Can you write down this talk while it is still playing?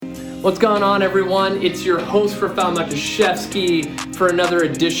What's going on, everyone? It's your host, Rafal Makashevsky, for another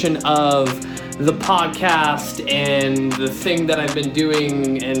edition of the podcast and the thing that I've been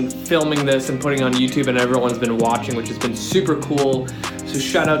doing and filming this and putting on YouTube, and everyone's been watching, which has been super cool. So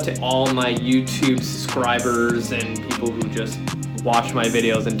shout out to all my YouTube subscribers and people who just watch my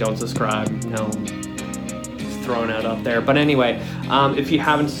videos and don't subscribe. Just throwing it out there. But anyway, if you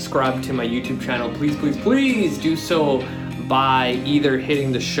haven't subscribed to my YouTube channel, please do so by either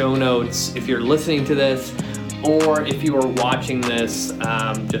hitting the show notes if you're listening to this, or if you are watching this,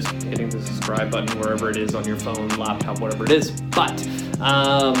 just hitting the subscribe button wherever it is on your phone, laptop, whatever it is. But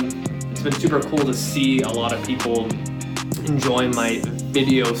it's been super cool to see a lot of people enjoy my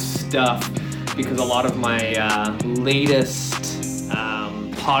video stuff, because a lot of my latest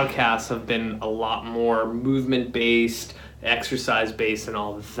podcasts have been a lot more movement-based, exercise-based, and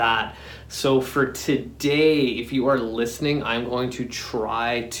all of that. So for today, if you are listening, I'm going to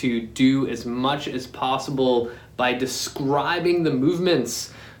try to do as much as possible by describing the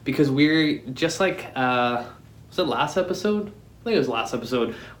movements, because we're just like, was it last episode? I think it was last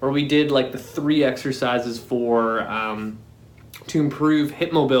episode, where we did like the 3 exercises for to improve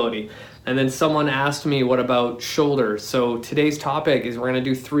hip mobility. And then someone asked me, what about shoulders? So today's topic is we're going to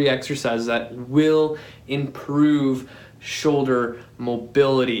do 3 exercises that will improve shoulder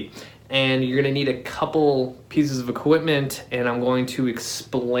mobility. And you're going to need a couple pieces of equipment, and I'm going to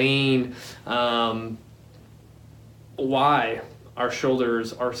explain why our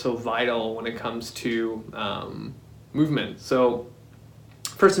shoulders are so vital when it comes to movement. So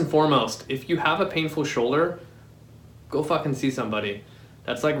first and foremost, if you have a painful shoulder, go fucking see somebody.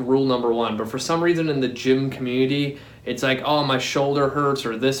 That's like rule number 1. But for some reason in the gym community, it's like, oh, my shoulder hurts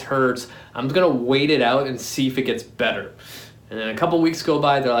or this hurts. I'm just going to wait it out and see if it gets better. And then a couple weeks go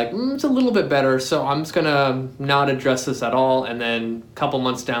by, they're like, it's a little bit better, so I'm just going to not address this at all. And then a couple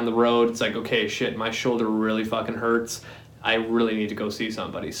months down the road, it's like, okay, shit, my shoulder really fucking hurts. I really need to go see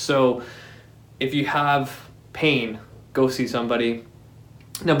somebody. So if you have pain, go see somebody.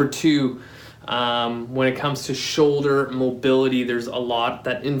 Number 2, when it comes to shoulder mobility, there's a lot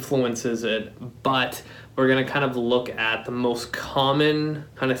that influences it, but we're going to kind of look at the most common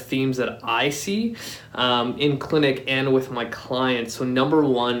kind of themes that I see in clinic and with my clients. So number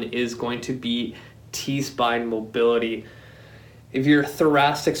 1 is going to be T-spine mobility. If your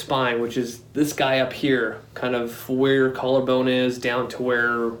thoracic spine, which is this guy up here, kind of where your collarbone is down to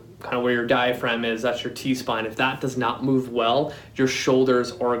where your diaphragm is, that's your T-spine. If that does not move well, your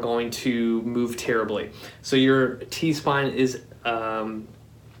shoulders are going to move terribly. So your T-spine is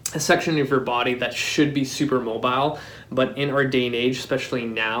a section of your body that should be super mobile, but in our day and age, especially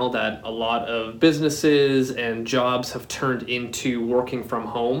now that a lot of businesses and jobs have turned into working from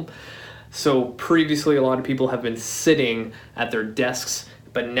home. So previously, a lot of people have been sitting at their desks,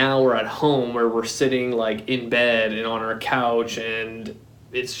 but now we're at home where we're sitting like in bed and on our couch, and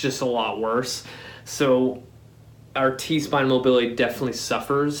it's just a lot worse. So our T-spine mobility definitely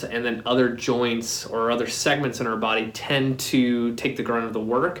suffers, and then other joints or other segments in our body tend to take the grunt of the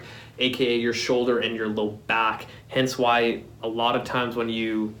work, aka your shoulder and your low back. Hence why a lot of times when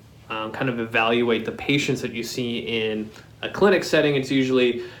you kind of evaluate the patients that you see in a clinic setting, it's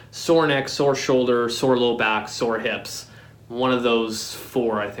usually sore neck, sore shoulder, sore low back, sore hips. One of those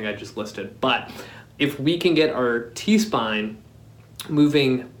 4 I think I just listed. But if we can get our T-spine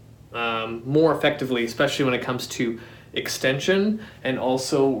moving more effectively, especially when it comes to extension and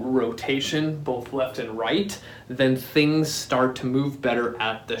also rotation, both left and right, then things start to move better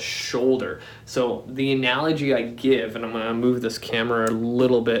at the shoulder. So the analogy I give, and I'm going to move this camera a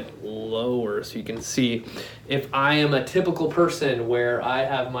little bit lower so you can see, if I am a typical person where I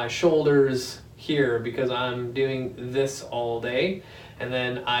have my shoulders here because I'm doing this all day, and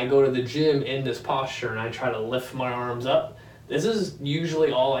then I go to the gym in this posture and I try to lift my arms up, this is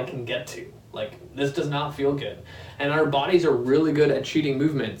usually all I can get to. Like, this does not feel good. And our bodies are really good at cheating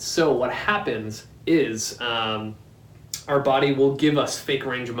movement. So what happens is our body will give us fake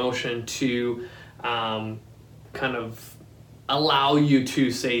range of motion to kind of allow you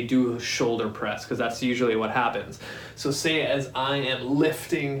to, say, do a shoulder press, because that's usually what happens. So say as I am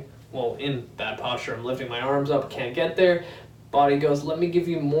lifting, well, in that posture, I'm lifting my arms up, can't get there. Body goes, let me give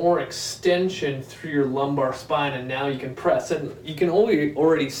you more extension through your lumbar spine, and now you can press. And you can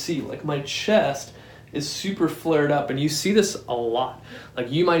already see, like, my chest is super flared up, and you see this a lot. Like,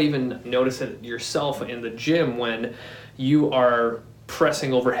 you might even notice it yourself in the gym when you are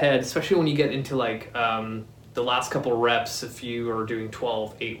pressing overhead, especially when you get into like the last couple reps, if you are doing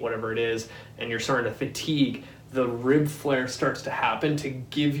 12, 8, whatever it is, and you're starting to fatigue, the rib flare starts to happen to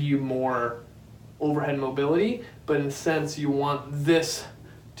give you more overhead mobility, but in a sense you want this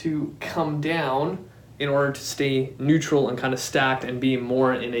to come down in order to stay neutral and kind of stacked and be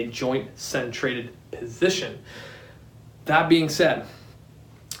more in a joint centrated position. That being said,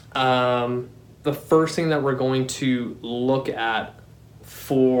 the first thing that we're going to look at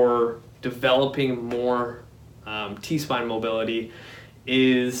for developing more T-spine mobility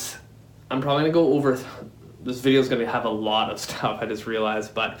is, I'm probably gonna go over, this video is gonna have a lot of stuff, I just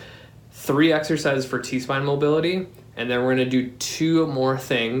realized, but 3 exercises for T-spine mobility, and then we're gonna do 2 more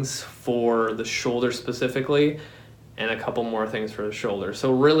things for the shoulder specifically, and a couple more things for the shoulder.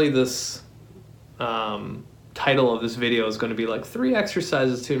 So really this title of this video is going to be like 3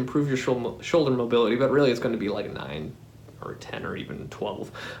 exercises to improve your shoulder mobility, but really it's going to be like 9 or 10 or even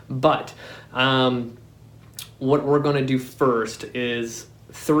 12. But what we're going to do first is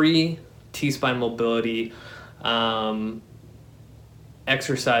 3 T-spine mobility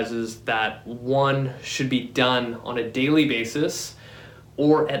exercises that, one, should be done on a daily basis,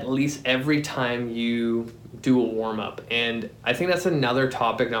 or at least every time you do a warm-up. And I think that's another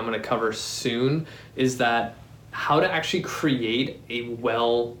topic that I'm going to cover soon, is that how to actually create a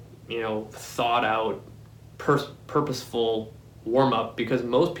well, thought out, purposeful warm-up, because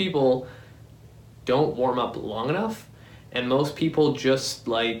most people don't warm up long enough, and most people just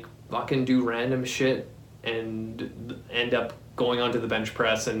like fucking do random shit and end up going onto the bench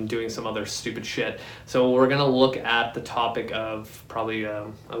press and doing some other stupid shit. So we're gonna look at the topic of probably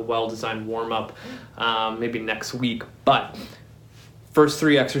a well-designed warm-up maybe next week. But first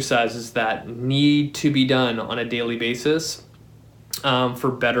 3 exercises that need to be done on a daily basis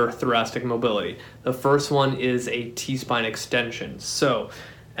for better thoracic mobility. The first one is a T-spine extension. So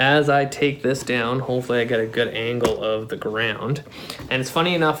as I take this down, hopefully I get a good angle of the ground. And it's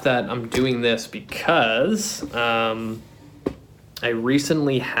funny enough that I'm doing this because I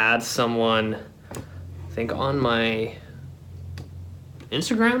recently had someone, I think on my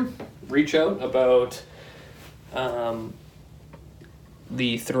Instagram, reach out about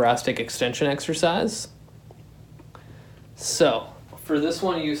the thoracic extension exercise. So for this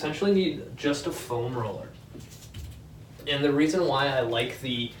one, you essentially need just a foam roller. And the reason why I like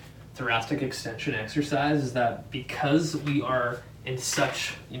the thoracic extension exercise is that because we are in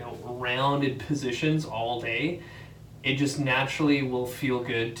such, rounded positions all day, it just naturally will feel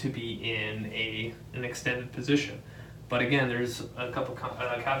good to be in an extended position. But again, there's a couple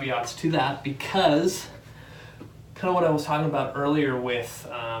caveats to that, because kind of what I was talking about earlier with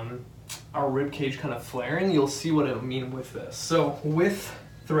our rib cage kind of flaring, you'll see what I mean with this. So with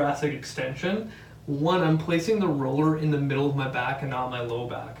thoracic extension, one, I'm placing the roller in the middle of my back and not my low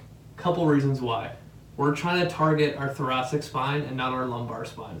back. Couple reasons why. We're trying to target our thoracic spine and not our lumbar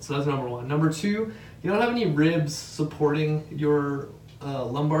spine. So that's number 1. Number 2, you don't have any ribs supporting your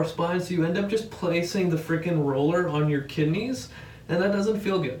lumbar spine, so you end up just placing the freaking roller on your kidneys, and that doesn't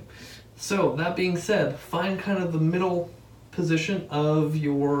feel good. So that being said, find kind of the middle position of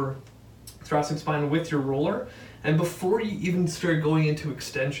your thoracic spine with your roller. And before you even start going into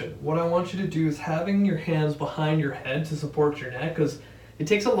extension, what I want you to do is having your hands behind your head to support your neck, because it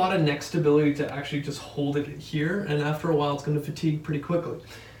takes a lot of neck stability to actually just hold it here, and after a while it's going to fatigue pretty quickly.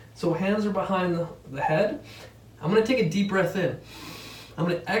 So hands are behind the head. I'm going to take a deep breath in. I'm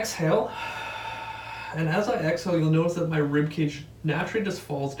going to exhale, and as I exhale, you'll notice that my rib cage naturally just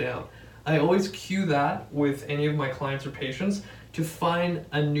falls down. I always cue that with any of my clients or patients to find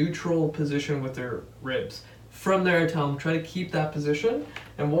a neutral position with their ribs. From there, I tell them, try to keep that position,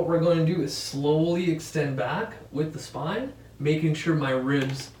 and what we're going to do is slowly extend back with the spine, making sure my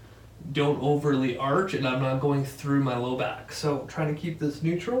ribs don't overly arch and I'm not going through my low back. So trying to keep this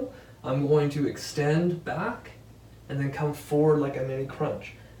neutral, I'm going to extend back and then come forward like a mini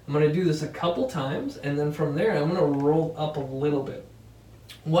crunch. I'm going to do this a couple times, and then from there I'm going to roll up a little bit.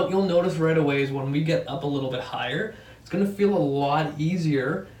 What you'll notice right away is when we get up a little bit higher, it's going to feel a lot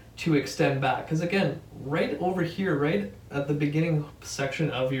easier to extend back, because again, right over here, right at the beginning section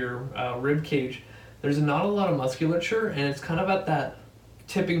of your rib cage, there's not a lot of musculature, and it's kind of at that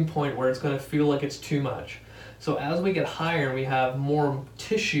tipping point where it's going to feel like it's too much. So as we get higher and we have more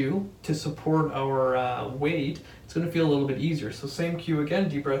tissue to support our weight, it's going to feel a little bit easier. So same cue again,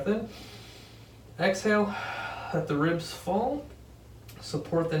 deep breath in, exhale, let the ribs fall,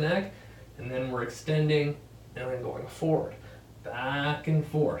 support the neck, and then we're extending and then going forward, back and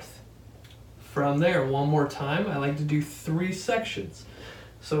forth. From there, one more time, I like to do 3 sections.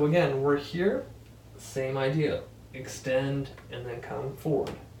 So again, we're here, same idea, extend and then come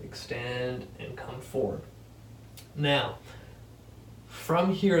forward, extend and come forward. Now,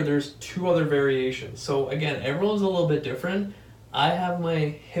 from here, there's 2 other variations. So again, everyone's a little bit different. I have my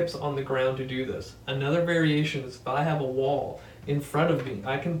hips on the ground to do this. Another variation is if I have a wall in front of me.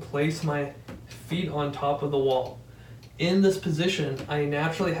 I can place my feet on top of the wall. In this position, I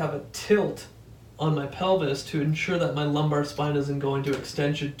naturally have a tilt on my pelvis to ensure that my lumbar spine doesn't go into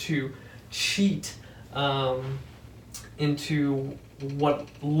extension to cheat into what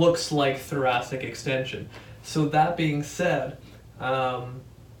looks like thoracic extension. So that being said,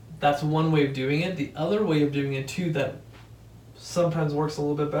 that's one way of doing it. The other way of doing it too that sometimes works a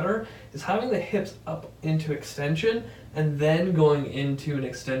little bit better is having the hips up into extension and then going into an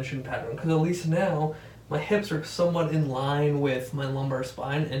extension pattern, because at least now my hips are somewhat in line with my lumbar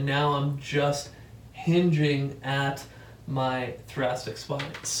spine, and now I'm just hinging at my thoracic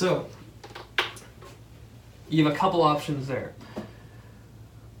spine. So you have a couple options there.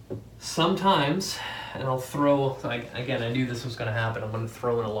 Sometimes, and I'll throw, again, I knew this was going to happen, I'm going to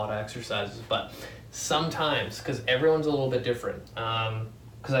throw in a lot of exercises, but sometimes, because everyone's a little bit different,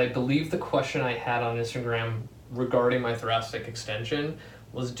 because I believe the question I had on Instagram regarding my thoracic extension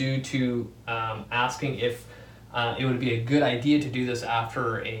was due to asking if it would be a good idea to do this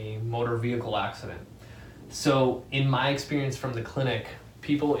after a motor vehicle accident. So in my experience from the clinic,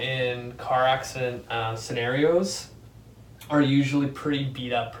 people in car accident scenarios are usually pretty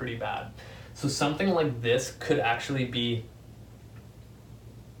beat up pretty bad. So something like this could actually be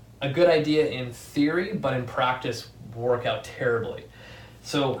a good idea in theory, but in practice work out terribly.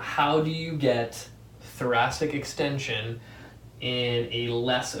 So how do you get thoracic extension in a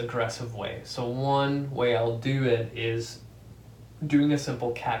less aggressive way? So one way I'll do it is doing a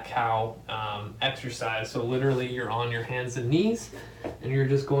simple cat-cow exercise. So literally you're on your hands and knees and you're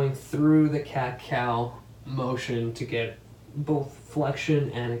just going through the cat-cow motion to get both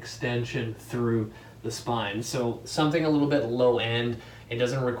flexion and extension through the spine. So something a little bit low end. It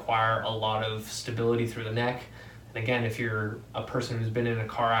doesn't require a lot of stability through the neck. And again, if you're a person who's been in a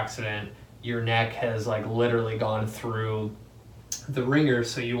car accident, your neck has like literally gone through the ringer,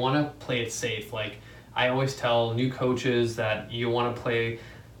 so you want to play it safe. Like I always tell new coaches that you want to play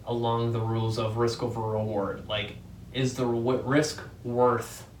along the rules of risk over reward. Like, is the risk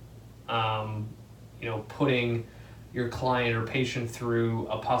worth putting your client or patient through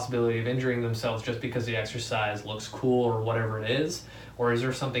a possibility of injuring themselves just because the exercise looks cool or whatever it is? Or is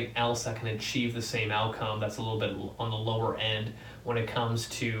there something else that can achieve the same outcome that's a little bit on the lower end when it comes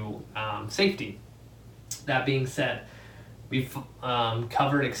to safety? That being said, we've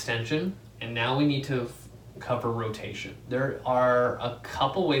covered extension, and now we need to cover rotation. There are a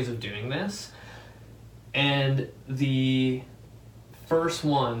couple ways of doing this, and the first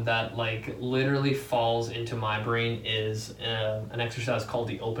one that like literally falls into my brain is an exercise called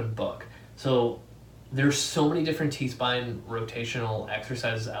the open book. So there's so many different T-spine rotational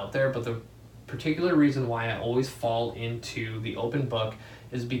exercises out there, but the particular reason why I always fall into the open book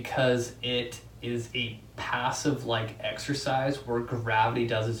is because it is a passive like exercise where gravity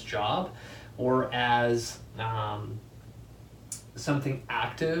does its job, or as something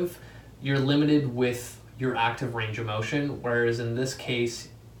active, you're limited with your active range of motion, whereas in this case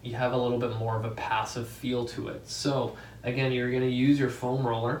you have a little bit more of a passive feel to it. So again, you're going to use your foam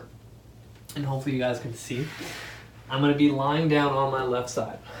roller, and hopefully you guys can see. I'm going to be lying down on my left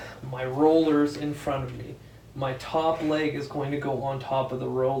side. My roller's in front of me. My top leg is going to go on top of the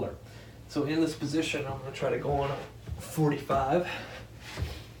roller. So in this position, I'm going to try to go on a 45.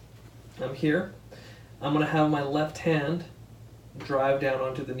 I'm here. I'm going to have my left hand drive down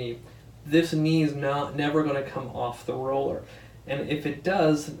onto the knee. This knee is never going to come off the roller. And if it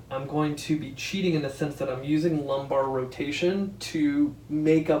does, I'm going to be cheating in the sense that I'm using lumbar rotation to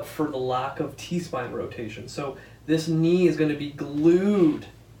make up for the lack of T-spine rotation. So this knee is going to be glued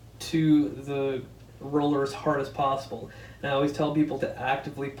to the roller as hard as possible. And I always tell people to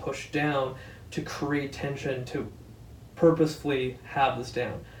actively push down to create tension, to purposefully have this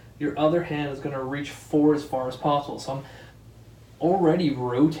down. Your other hand is going to reach forward as far as possible. So I'm already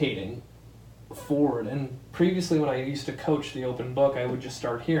rotating forward, and previously when I used to coach the open book, I would just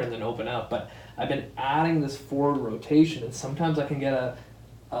start here and then open up, but I've been adding this forward rotation, and sometimes I can get a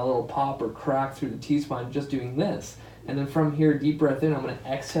little pop or crack through the T-spine just doing this. And then from here, deep breath in, I'm going to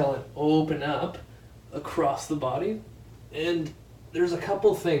exhale and open up across the body. And there's a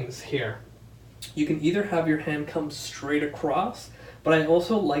couple things here. You can either have your hand come straight across, but I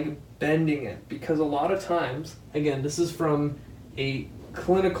also like bending it, because a lot of times, again, this is from a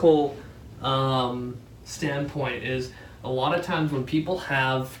clinical standpoint, is a lot of times when people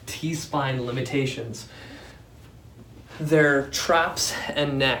have T-spine limitations, their traps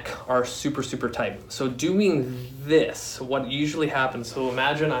and neck are super, super tight. So doing this, what usually happens, so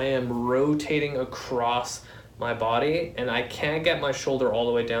imagine I am rotating across my body and I can't get my shoulder all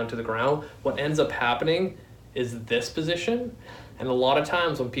the way down to the ground. What ends up happening is this position. And a lot of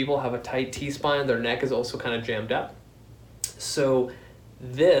times when people have a tight T-spine, their neck is also kind of jammed up. So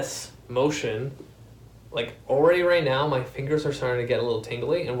this motion, like already right now, my fingers are starting to get a little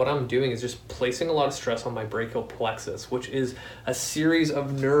tingly, and what I'm doing is just placing a lot of stress on my brachial plexus, which is a series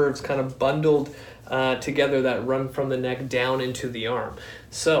of nerves kind of bundled together that run from the neck down into the arm.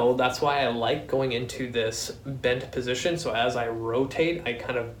 So that's why I like going into this bent position. So as I rotate, I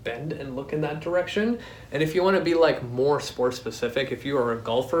kind of bend and look in that direction. And if you want to be like more sport specific, if you are a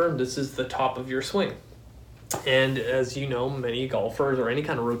golfer, this is the top of your swing. And as you know, many golfers or any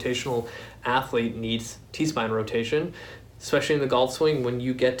kind of rotational athlete needs T-spine rotation, especially in the golf swing. When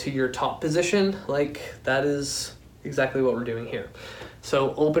you get to your top position, like that is exactly what we're doing here.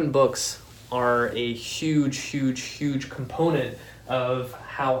 So open books are a huge component of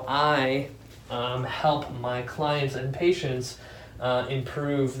how I help my clients and patients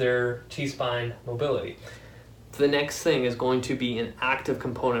improve their T-spine mobility. The next thing is going to be an active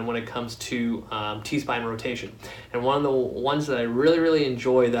component when it comes to T-spine rotation. And one of the ones that I really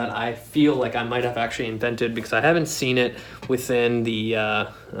enjoy that I feel like I might have actually invented, because I haven't seen it within the,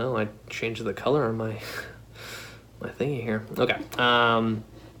 oh, I changed the color on my thingy here. Okay.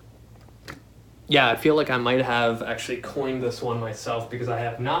 Yeah, I feel like I might have actually coined this one myself, because I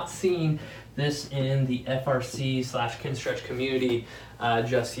have not seen this in the FRC/Kinstretch community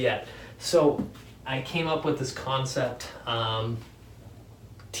just yet. So I came up with this concept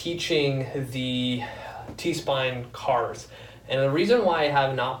teaching the T-spine cars. And the reason why I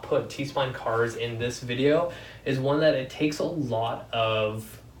have not put T-spine cars in this video is one, that it takes a lot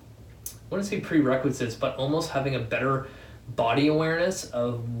of, I want to say prerequisites, but almost having a better body awareness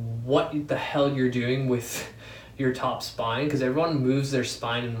of what the hell you're doing with your top spine, because everyone moves their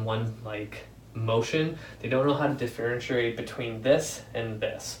spine in one like motion. They don't know how to differentiate between this and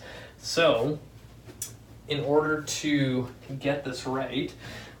this. So in order to get this right,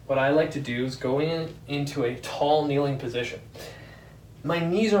 what I like to do is go into a tall kneeling position. My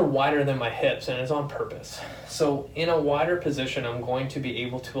knees are wider than my hips, and it's on purpose. So in a wider position, I'm going to be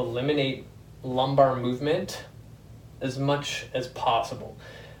able to eliminate lumbar movement as much as possible.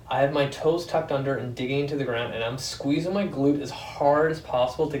 I have my toes tucked under and digging into the ground, and I'm squeezing my glute as hard as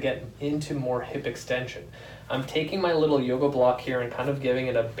possible to get into more hip extension. I'm taking my little yoga block here and kind of giving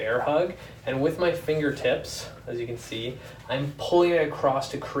it a bear hug, and with my fingertips, as you can see, I'm pulling it across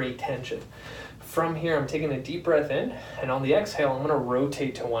to create tension. From here, I'm taking a deep breath in, and on the exhale, I'm gonna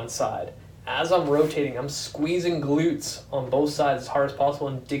rotate to one side. As I'm rotating, I'm squeezing glutes on both sides as hard as possible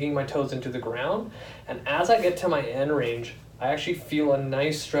and digging my toes into the ground. And as I get to my end range, I actually feel a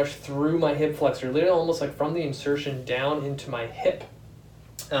nice stretch through my hip flexor, literally almost like from the insertion down into my hip.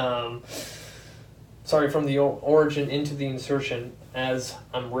 From the origin into the insertion as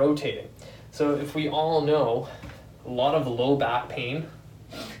I'm rotating. So if we all know, a lot of low back pain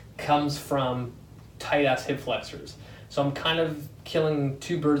comes from tight ass hip flexors. So I'm kind of killing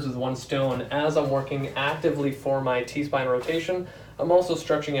two birds with one stone. As I'm working actively for my T-spine rotation, I'm also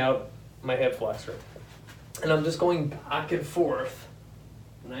stretching out my hip flexor. And I'm just going back and forth,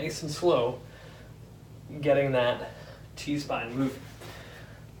 nice and slow, getting that T-spine moving.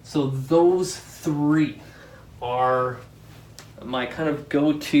 So those three are my kind of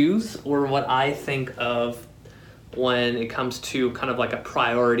go-tos, or what I think of when it comes to kind of like a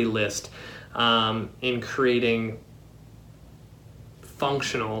priority list in creating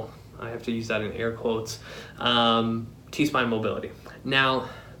functional, I have to use that in air quotes, T-spine mobility. Now,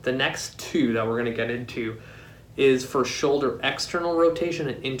 the next two that we're going to get into is for shoulder external rotation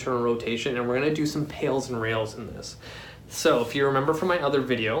and internal rotation, and we're going to do some pails and rails in this. So if you remember from my other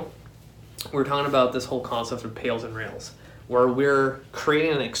video, we're talking about this whole concept of pails and rails, where we're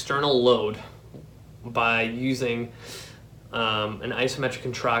creating an external load by using an isometric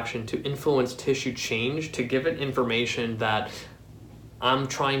contraction to influence tissue change, to give it information that I'm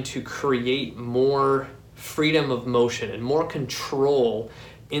trying to create more freedom of motion and more control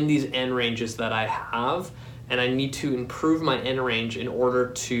in these end ranges that I have, and I need to improve my end range in order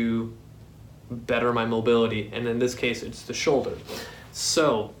to better my mobility, and in this case it's the shoulder.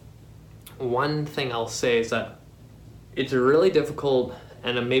 So one thing I'll say is that it's really difficult,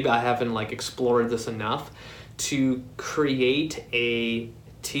 and maybe I haven't like explored this enough, to create a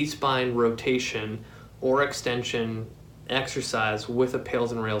T-spine rotation or extension exercise with a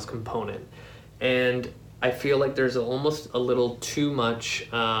pails and rails component. And I feel like there's almost a little too much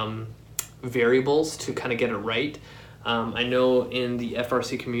variables to kind of get it right. I know in the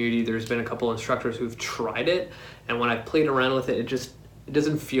FRC community there's been a couple instructors who've tried it, and when I've played around with it, it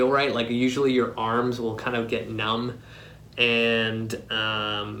doesn't feel right. Like usually your arms will kind of get numb, and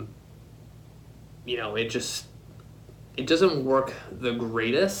it doesn't work the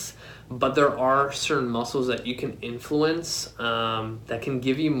greatest, but there are certain muscles that you can influence that can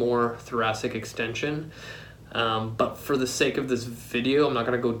give you more thoracic extension. But for the sake of this video, I'm not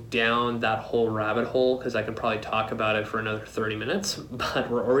going to go down that whole rabbit hole because I can probably talk about it for another 30 minutes, but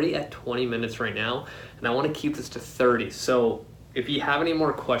we're already at 20 minutes right now, and I want to keep this to 30. So if you have any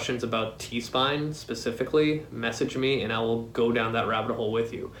more questions about T-spine specifically, message me and I will go down that rabbit hole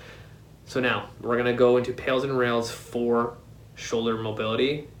with you. So now we're going to go into pails and rails for shoulder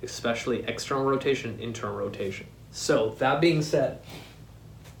mobility, especially external rotation, internal rotation. So that being said,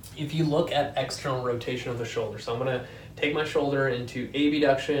 if you look at external rotation of the shoulder, so I'm going to take my shoulder into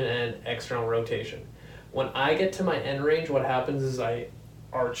abduction and external rotation. When I get to my end range, what happens is I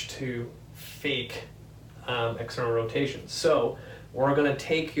arch to fake external rotation. So we're going to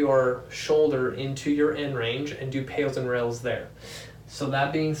take your shoulder into your end range and do pails and rails there. So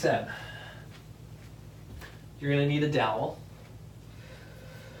that being said, you're going to need a dowel,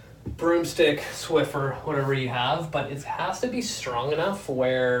 broomstick, Swiffer, whatever you have, but it has to be strong enough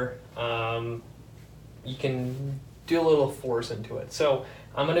where you can do a little force into it. So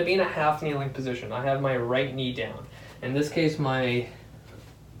I'm going to be in a half kneeling position. I have my right knee down. In this case, my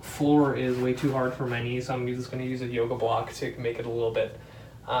floor is way too hard for my knees, so I'm just going to use a yoga block to make it a little bit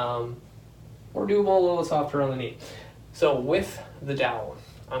more doable, a little softer on the knee. So with the dowel,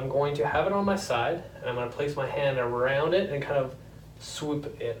 I'm going to have it on my side, and I'm going to place my hand around it and kind of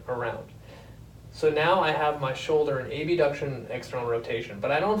swoop it around. So now I have my shoulder in abduction, external rotation, but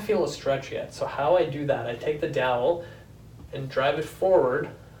I don't feel a stretch yet. So how I do that, I take the dowel and drive it forward,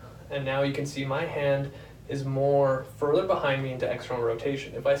 and now you can see my hand is more further behind me into external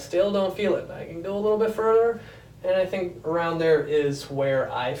rotation. If I still don't feel it, I can go a little bit further, and I think around there is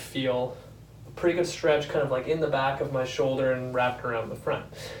where I feel a pretty good stretch, kind of like in the back of my shoulder and wrapped around the front.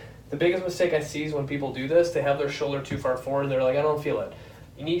 The biggest mistake I see is when people do this, they have their shoulder too far forward and they're like, I don't feel it.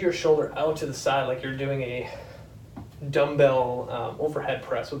 You need your shoulder out to the side like you're doing a dumbbell overhead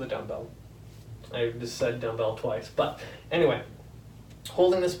press with a dumbbell. I just said dumbbell twice, but anyway,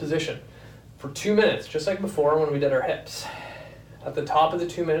 holding this position for 2 minutes, just like before when we did our hips. At the top of the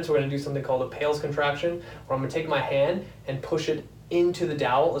 2 minutes, we're going to do something called a Pales contraction, where I'm going to take my hand and push it into the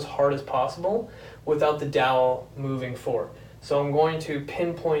dowel as hard as possible without the dowel moving forward. So I'm going to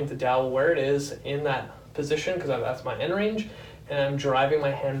pinpoint the dowel where it is in that position, because that's my end range, and I'm driving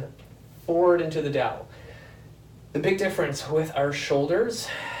my hand forward into the dowel. The big difference with our shoulders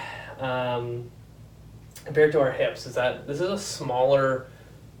compared to our hips is that this is a smaller,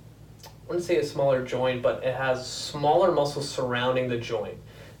 I wouldn't say a smaller joint, but it has smaller muscles surrounding the joint.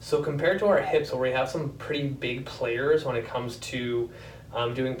 So compared to our hips, where we have some pretty big players when it comes to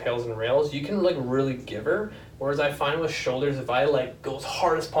doing pails and rails, you can like really give her. Whereas I find with shoulders, if I like go as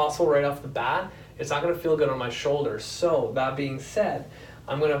hard as possible right off the bat, it's not going to feel good on my shoulders. So that being said,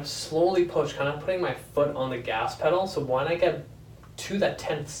 I'm going to slowly push, kind of putting my foot on the gas pedal. So when I get to that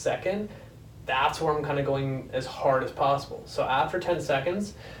 10th second, that's where I'm kind of going as hard as possible. So after 10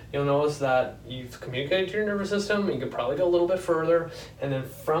 seconds, you'll notice that you've communicated to your nervous system. You can probably go a little bit further. And then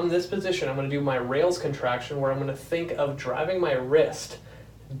from this position, I'm going to do my rails contraction, where I'm going to think of driving my wrist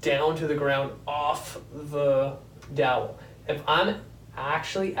down to the ground off the dowel. If I'm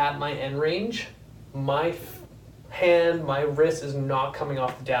actually at my end range, my hand, my wrist is not coming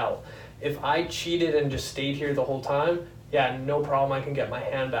off the dowel. If I cheated and just stayed here the whole time, yeah, no problem, I can get my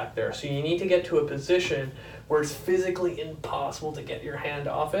hand back there. So you need to get to a position where it's physically impossible to get your hand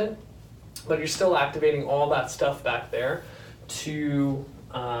off it, but you're still activating all that stuff back there to,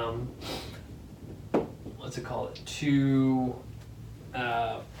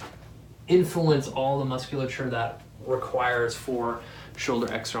 influence all the musculature that requires for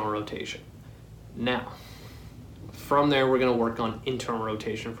shoulder external rotation. Now, from there, we're going to work on internal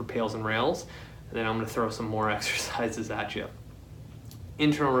rotation for pails and rails, and then I'm going to throw some more exercises at you.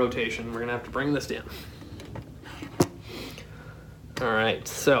 Internal rotation, we're going to have to bring this down. All right,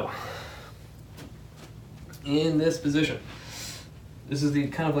 so in this position, this is the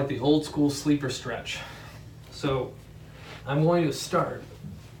kind of like the old school sleeper stretch. So I'm going to start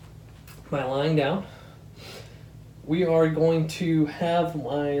by lying down. We are going to have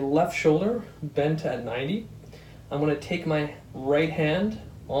my left shoulder bent at 90. I'm going to take my right hand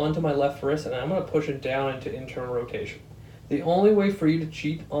onto my left wrist and I'm going to push it down into internal rotation. The only way for you to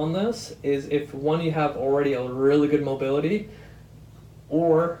cheat on this is if one, you have already a really good mobility,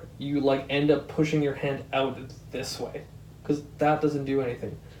 or you like end up pushing your hand out this way, because that doesn't do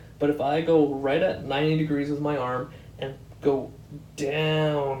anything. But if I go right at 90 degrees with my arm and go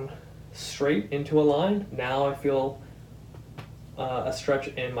down straight into a line, now I feel a stretch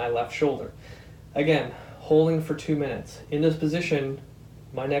in my left shoulder. Again, holding for 2 minutes. In this position,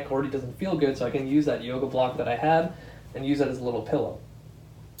 my neck already doesn't feel good, so I can use that yoga block that I had and use that as a little pillow.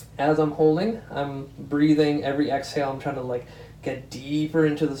 As I'm holding, I'm breathing. Every exhale, I'm trying to like get deeper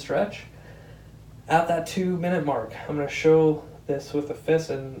into the stretch. At that 2 minute mark, I'm going to show this with the fist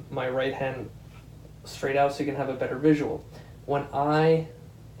and my right hand straight out so you can have a better visual. When I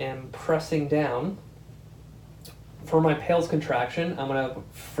am pressing down, for my pales contraction, I'm going to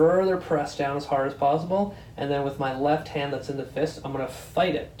further press down as hard as possible, and then with my left hand that's in the fist, I'm going to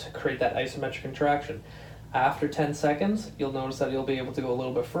fight it to create that isometric contraction. After 10 seconds, you'll notice that you'll be able to go a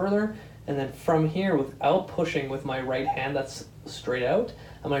little bit further, and then from here, without pushing with my right hand that's straight out,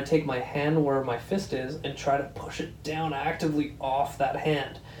 I'm going to take my hand where my fist is and try to push it down actively off that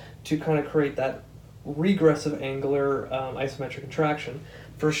hand to kind of create that regressive angular isometric contraction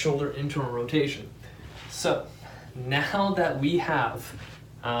for shoulder internal rotation. So now that we have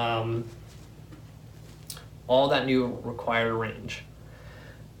all that new required range,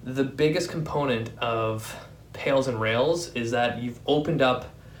 the biggest component of Pales and Rails is that you've opened up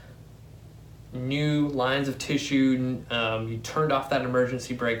new lines of tissue, you turned off that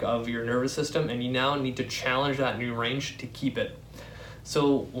emergency brake of your nervous system, and you now need to challenge that new range to keep it.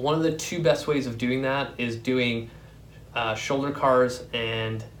 So one of the two best ways of doing that is doing shoulder cars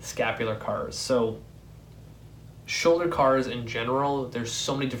and scapular cars. So shoulder cars in general, there's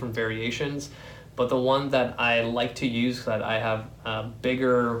so many different variations, but the one that I like to use that I have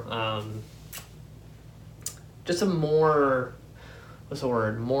bigger, just a more,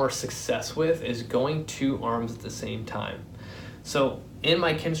 more success with is going 2 arms at the same time. So in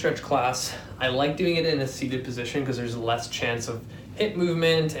my Kinstretch class, I like doing it in a seated position because there's less chance of hip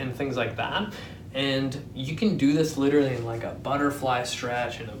movement and things like that. And you can do this literally in like a butterfly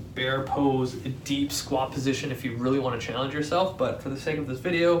stretch, in a bear pose, a deep squat position if you really want to challenge yourself. But for the sake of this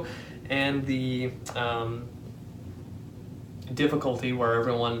video and the difficulty where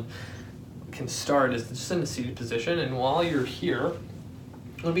everyone can start is just in a seated position. And while you're here,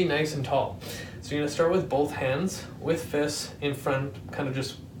 it'll be nice and tall. So you're gonna start with both hands with fists in front, kind of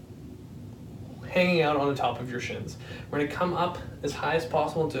just hanging out on the top of your shins. We're gonna come up as high as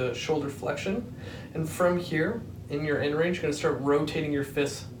possible to shoulder flexion, and from here, in your end range, you're gonna start rotating your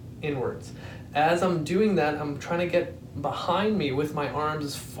fists inwards. As I'm doing that, I'm trying to get behind me with my arms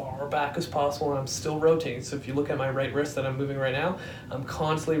as far back as possible, and I'm still rotating. So if you look at my right wrist that I'm moving right now, I'm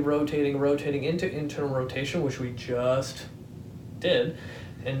constantly rotating into internal rotation, which we just did,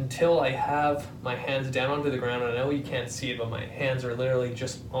 until I have my hands down onto the ground. I know you can't see it, but my hands are literally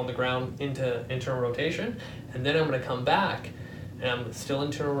just on the ground into internal rotation. And then I'm going to come back, and I'm still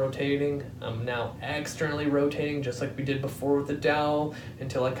internal rotating. I'm now externally rotating, just like we did before with the dowel,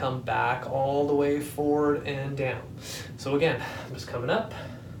 until I come back all the way forward and down. So again, I'm just coming up,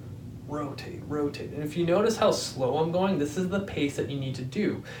 rotate. And if you notice how slow I'm going, this is the pace that you need to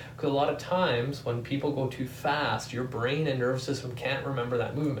do. Because a lot of times when people go too fast, your brain and nervous system can't remember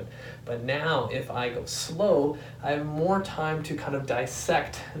that movement. But now if I go slow, I have more time to kind of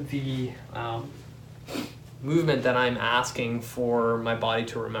dissect the movement that I'm asking for my body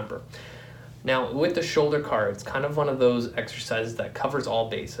to remember. Now with the shoulder car, it's kind of one of those exercises that covers all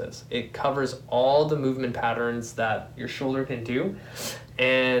bases. It covers all the movement patterns that your shoulder can do,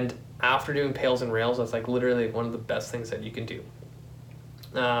 and after doing Pales and Rails, that's like literally one of the best things that you can do.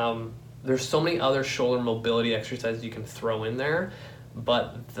 There's so many other shoulder mobility exercises you can throw in there,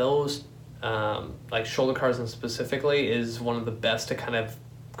 but those like shoulder cars and specifically is one of the best to kind of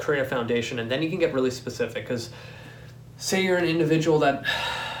create a foundation, and then you can get really specific. Because say you're an individual that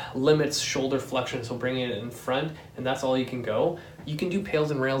limits shoulder flexion, so bringing it in front, and that's all you can go, you can do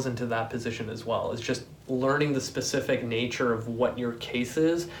Pales and Rails into that position as well. It's just learning the specific nature of what your case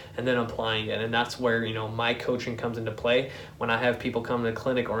is and then applying it. And that's where, you know, my coaching comes into play. When I have people come to the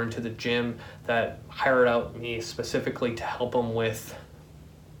clinic or into the gym that hire out me specifically to help them with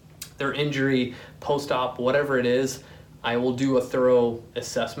their injury, post-op, whatever it is, I will do a thorough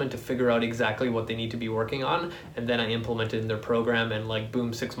assessment to figure out exactly what they need to be working on, and then I implement it in their program, and like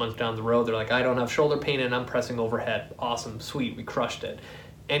boom, 6 months down the road, they're like, I don't have shoulder pain and I'm pressing overhead. Awesome, sweet, we crushed it.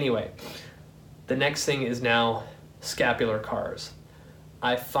 Anyway, the next thing is now scapular cars.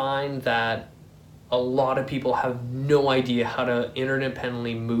 I find that a lot of people have no idea how to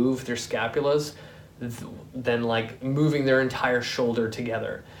interdependently move their scapulas than like moving their entire shoulder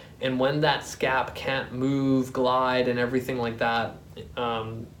together. And when that scap can't move, glide, and everything like that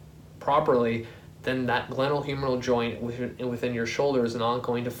properly, then that glenohumeral joint within your shoulder is not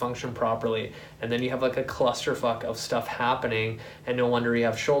going to function properly. And then you have like a clusterfuck of stuff happening, and no wonder you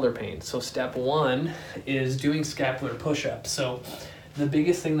have shoulder pain. So step one is doing scapular push-ups. So The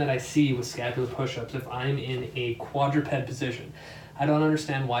biggest thing that I see with scapular push-ups, if I'm in a quadruped position, I don't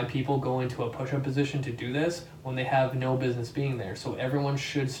understand why people go into a push-up position to do this when they have no business being there. So everyone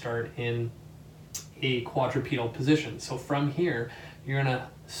should start in a quadrupedal position. So from here, you're gonna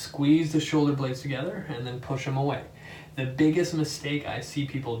squeeze the shoulder blades together and then push them away. The biggest mistake I see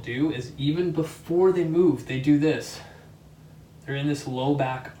people do is even before they move, they do this. They're in this low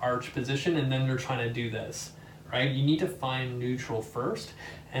back arch position and then they're trying to do this, right? You need to find neutral first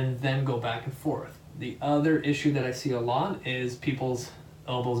and then go back and forth. The other issue that I see a lot is people's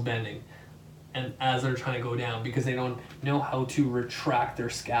elbows bending and as they're trying to go down because they don't know how to retract their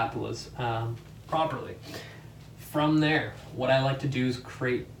scapulas properly. From there, what I like to do is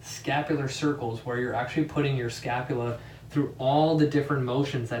create scapular circles where you're actually putting your scapula through all the different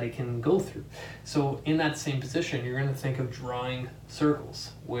motions that it can go through. So in that same position, you're going to think of drawing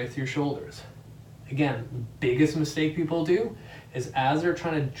circles with your shoulders. Again, biggest mistake people do is as they're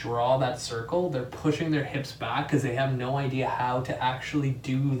trying to draw that circle, they're pushing their hips back because they have no idea how to actually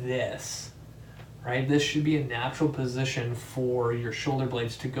do this, right? This should be a natural position for your shoulder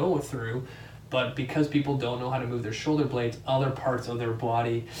blades to go through, but because people don't know how to move their shoulder blades, other parts of their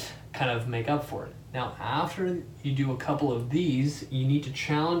body kind of make up for it. Now, after you do a couple of these, you need to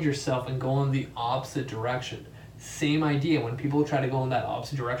challenge yourself and go in the opposite direction. Same idea, when people try to go in that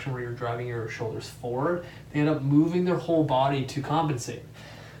opposite direction where you're driving your shoulders forward, they end up moving their whole body to compensate.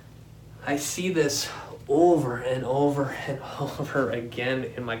 I see this over and over and over again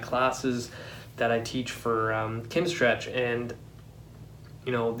in my classes that I teach for Kimstretch, and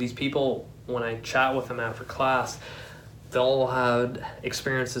you know, these people, when I chat with them after class, they'll have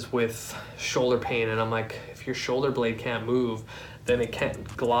experiences with shoulder pain, and I'm like, if your shoulder blade can't move, then it can't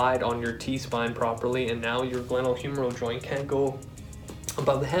glide on your T-spine properly, and now your glenohumeral joint can't go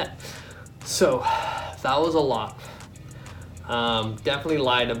above the head. So that was a lot. Definitely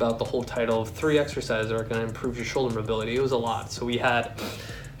lied about the whole title of 3 exercises that are going to improve your shoulder mobility. It was a lot. So we had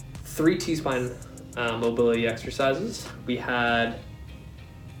 3 T-spine mobility exercises. We had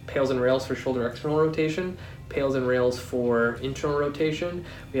pails and rails for shoulder external rotation, pails and rails for internal rotation,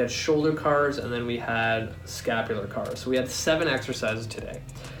 we had shoulder cars, and then we had scapular cars. So we had 7 exercises today.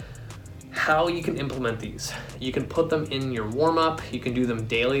 How you can implement these: you can put them in your warm-up, you can do them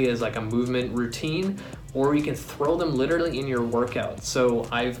daily as like a movement routine, or you can throw them literally in your workout. So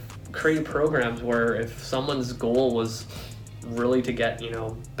I've created programs where if someone's goal was really to get, you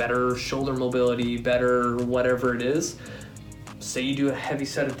know, better shoulder mobility, better whatever it is, say you do a heavy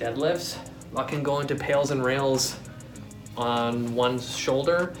set of deadlifts, I can go into pails and rails on one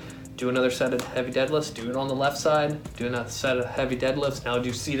shoulder, do another set of heavy deadlifts, do it on the left side, do another set of heavy deadlifts, now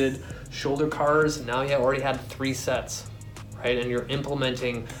do seated shoulder cars. Now you already had 3 sets, right? And you're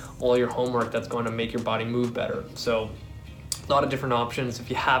implementing all your homework that's going to make your body move better. So a lot of different options. If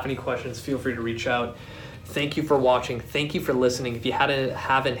you have any questions, feel free to reach out. Thank you for watching. Thank you for listening. If you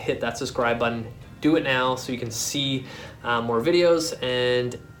haven't hit that subscribe button, do it now so you can see more videos.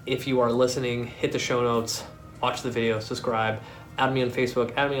 And if you are listening, hit the show notes, watch the video, subscribe, add me on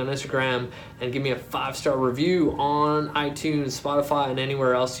Facebook, add me on Instagram, and give me a 5-star review on iTunes, Spotify, and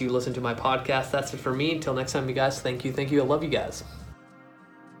anywhere else you listen to my podcast. That's it for me. Until next time, you guys. Thank you. I love you guys.